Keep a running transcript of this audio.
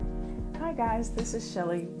Hi guys, this is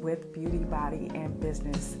Shelly with Beauty, Body, and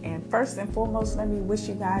Business. And first and foremost, let me wish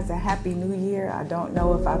you guys a happy new year. I don't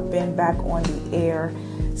know if I've been back on the air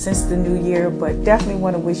since the new year, but definitely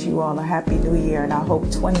want to wish you all a happy new year. And I hope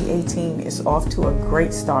 2018 is off to a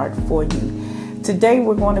great start for you. Today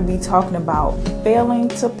we're going to be talking about failing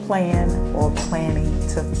to plan or planning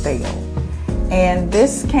to fail. And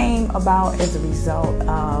this came about as a result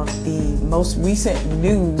of the most recent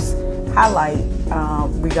news highlight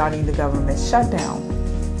regarding the government shutdown.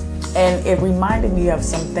 And it reminded me of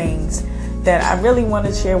some things that I really want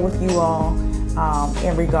to share with you all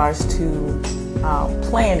in regards to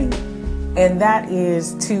planning. And that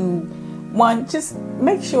is to, one, just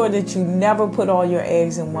make sure that you never put all your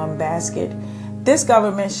eggs in one basket. This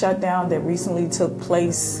government shutdown that recently took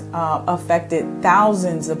place affected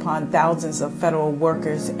thousands upon thousands of federal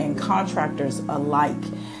workers and contractors alike.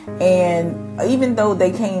 And even though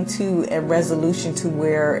they came to a resolution to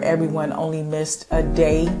where everyone only missed a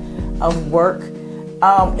day of work,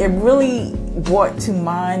 it really brought to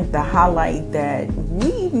mind the highlight that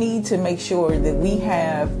we need to make sure that we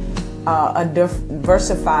have a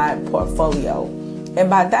diversified portfolio. And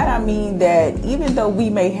by that I mean that even though we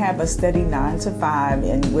may have a steady 9 to 5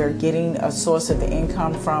 and we're getting a source of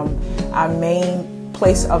income from our main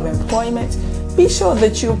place of employment, be sure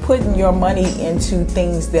that you're putting your money into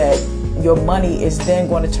things that your money is then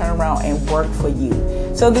going to turn around and work for you,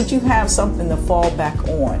 so that you have something to fall back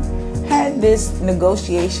on. Had this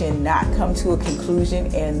negotiation not come to a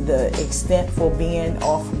conclusion and the extent for being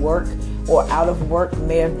off work or out of work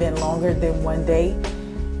may have been longer than one day,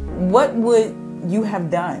 what would you have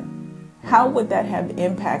done? How would that have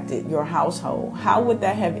impacted your household? How would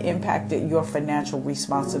that have impacted your financial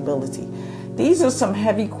responsibility? These are some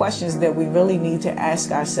heavy questions that we really need to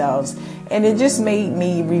ask ourselves. And it just made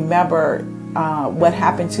me remember what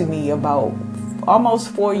happened to me about almost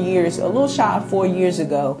 4 years, a little shy of 4 years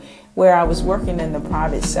ago, where I was working in the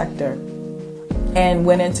private sector and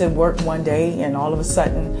went into work one day, and all of a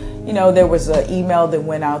sudden, there was an email that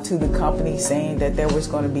went out to the company saying that there was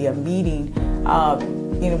going to be a meeting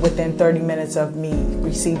within 30 minutes of me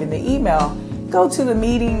receiving the email. Go to the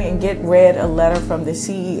meeting and get read a letter from the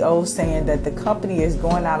CEO saying that the company is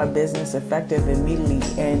going out of business effective immediately,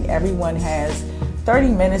 and everyone has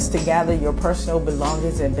 30 minutes to gather your personal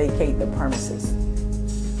belongings and vacate the premises.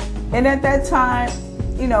 And at that time,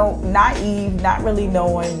 naive, not really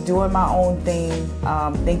knowing, doing my own thing,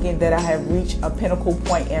 thinking that I had reached a pinnacle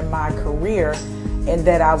point in my career and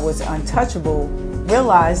that I was untouchable,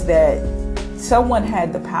 realized that someone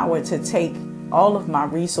had the power to take all of my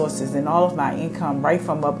resources and all of my income right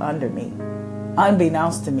from up under me,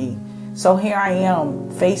 unbeknownst to me. So here I am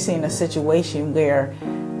facing a situation where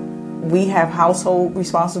we have household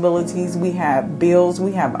responsibilities, we have bills,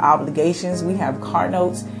 we have obligations, we have car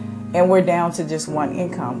notes, and we're down to just one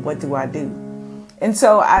income. What do I do? And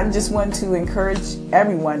so I just want to encourage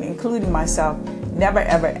everyone, including myself, never,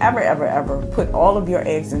 ever, ever, ever, ever put all of your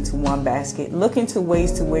eggs into one basket. Look into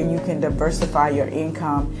ways to where you can diversify your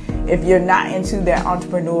income. If you're not into that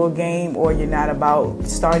entrepreneurial game, or you're not about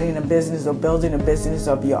starting a business or building a business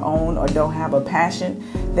of your own, or don't have a passion,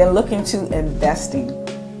 then look into investing.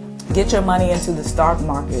 Get your money into the stock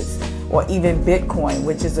markets, or even Bitcoin,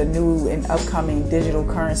 which is a new and upcoming digital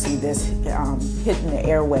currency that's hitting the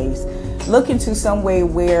airwaves. Look into some way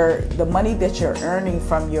where the money that you're earning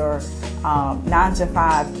from your 9 to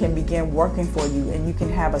 5 can begin working for you, and you can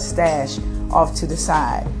have a stash off to the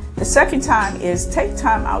side. The second time is take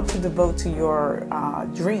time out to devote to your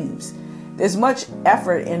dreams. There's much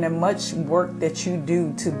effort and much work that you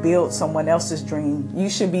do to build someone else's dream. You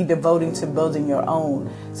should be devoting to building your own,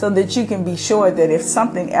 so that you can be sure that if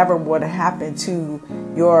something ever were to happen to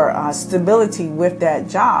your stability with that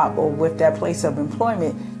job or with that place of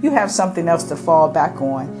employment, you have something else to fall back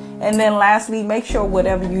on. And then lastly, make sure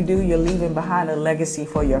whatever you do, you're leaving behind a legacy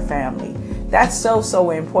for your family. That's so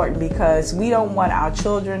important, because we don't want our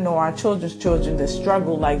children nor our children's children to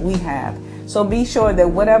struggle like we have. So be sure that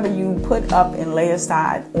whatever you put up and lay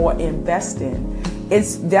aside or invest in,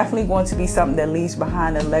 it's definitely going to be something that leaves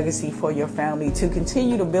behind a legacy for your family to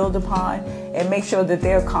continue to build upon, and make sure that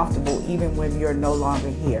they're comfortable even when you're no longer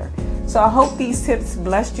here. So I hope these tips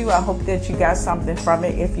blessed you. I hope that you got something from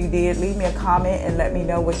it. If you did, leave me a comment and let me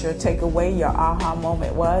know what your takeaway, your aha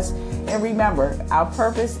moment was. And remember, our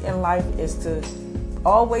purpose in life is to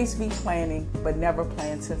always be planning, but never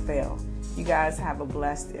plan to fail. You guys have a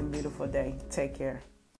blessed and beautiful day. Take care.